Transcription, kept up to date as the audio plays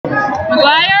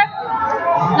Wire?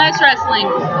 Nice wrestling.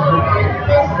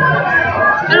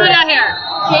 Who do we got here?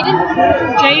 Jadyn.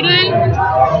 Jadyn?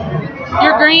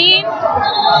 You're green?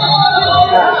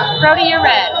 Brody, you're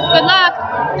red. Good luck.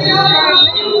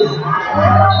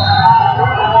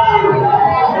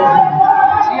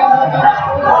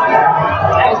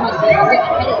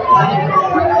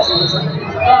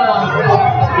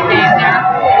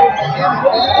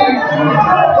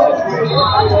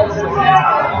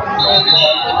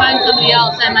 We'll find somebody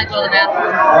else. I might go to the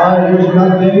bathroom. Here's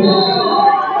nothing.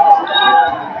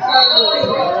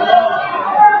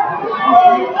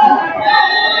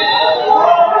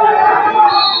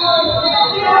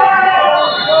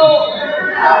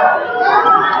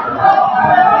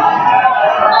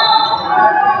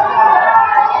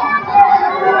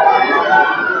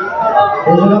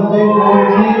 There's an update for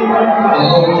the team.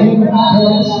 14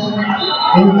 points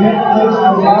in 10th place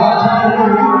for last time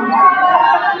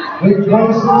with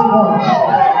 26 points.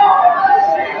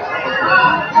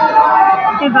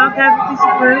 Hey, Bob, can I have a piece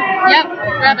of fruit? Yep,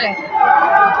 grab it.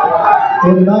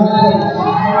 In 9th place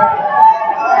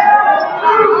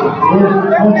with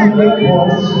 28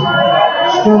 points,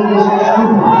 Sturgis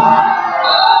Students.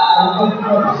 In 8th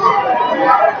place,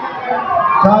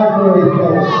 tied for 8th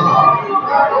place.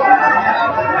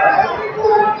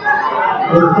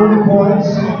 With 30 points,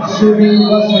 Sydney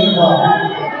Wrestling Club.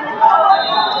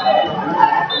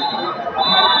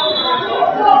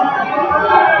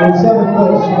 In 7th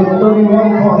place, with 31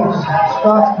 points,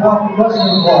 Scott's Block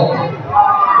Wrestling Club.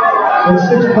 In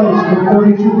 6th place, with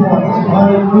 32 points,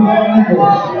 Pine Creek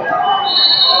Eagles.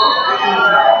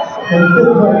 In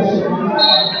 5th place,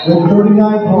 with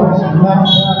 39 points,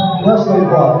 Knapsack Wrestling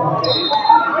Club.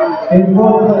 In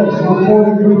 4th place, with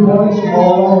 43 points,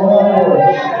 All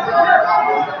Warriors.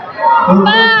 5,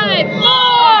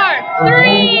 4,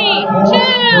 3, 2,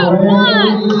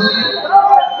 1.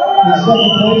 In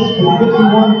 2nd place with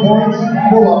 51 points,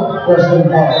 Pull-Up Wrestling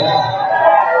Club.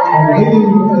 And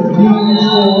leading the team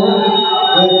score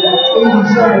with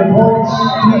 87 points,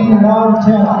 Team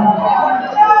Montana.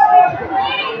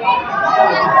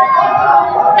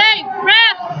 Hey,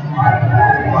 ref!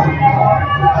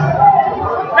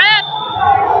 Ref!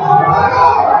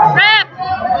 Ref!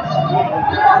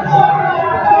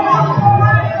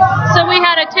 So we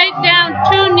had a takedown,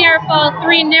 2 near fall,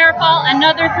 3 near fall,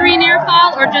 another 3 near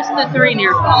fall, or just the 3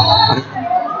 near fall?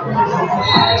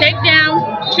 Takedown,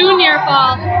 2 near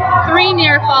fall, 3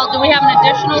 near fall. Do we have an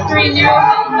additional 3 near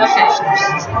fall? Okay.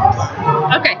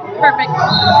 Okay, perfect.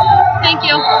 Thank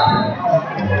you.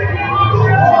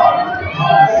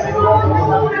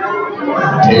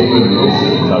 Taylor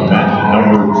Wilson of match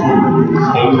number 2.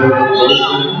 Taylor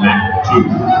Wilson, match 2.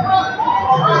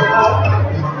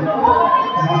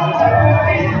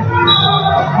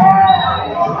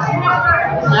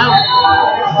 No.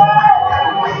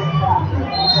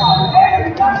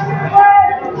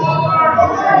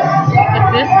 If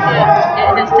this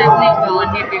kid, his technique going,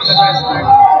 he'd be a good wrestler.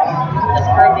 This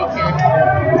Brody kid.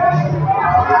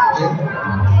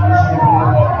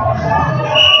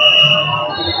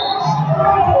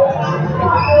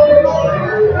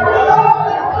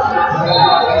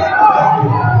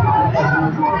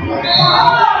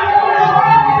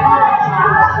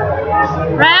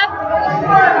 Ref?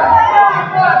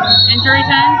 Injury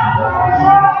time?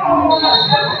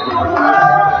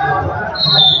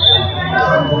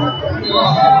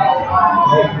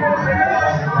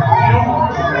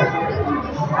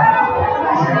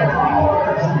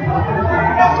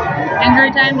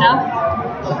 Injury time? No?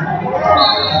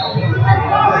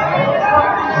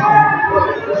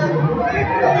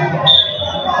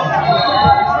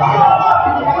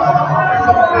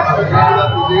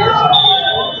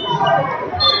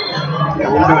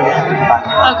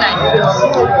 Okay.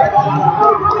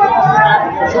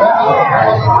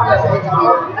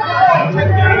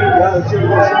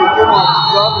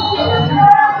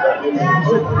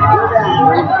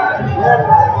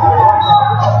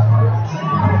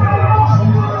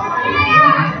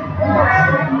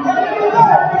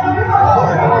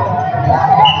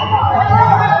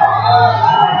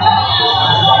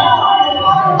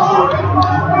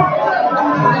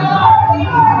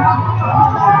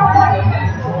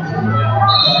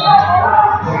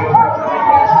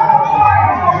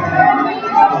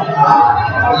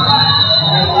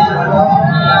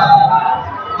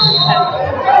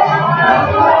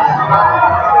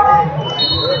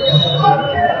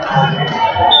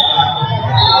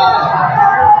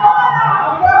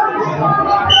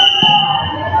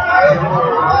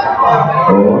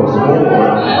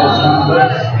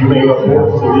 You may report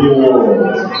to the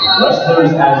awards.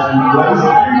 Wrestlers as you place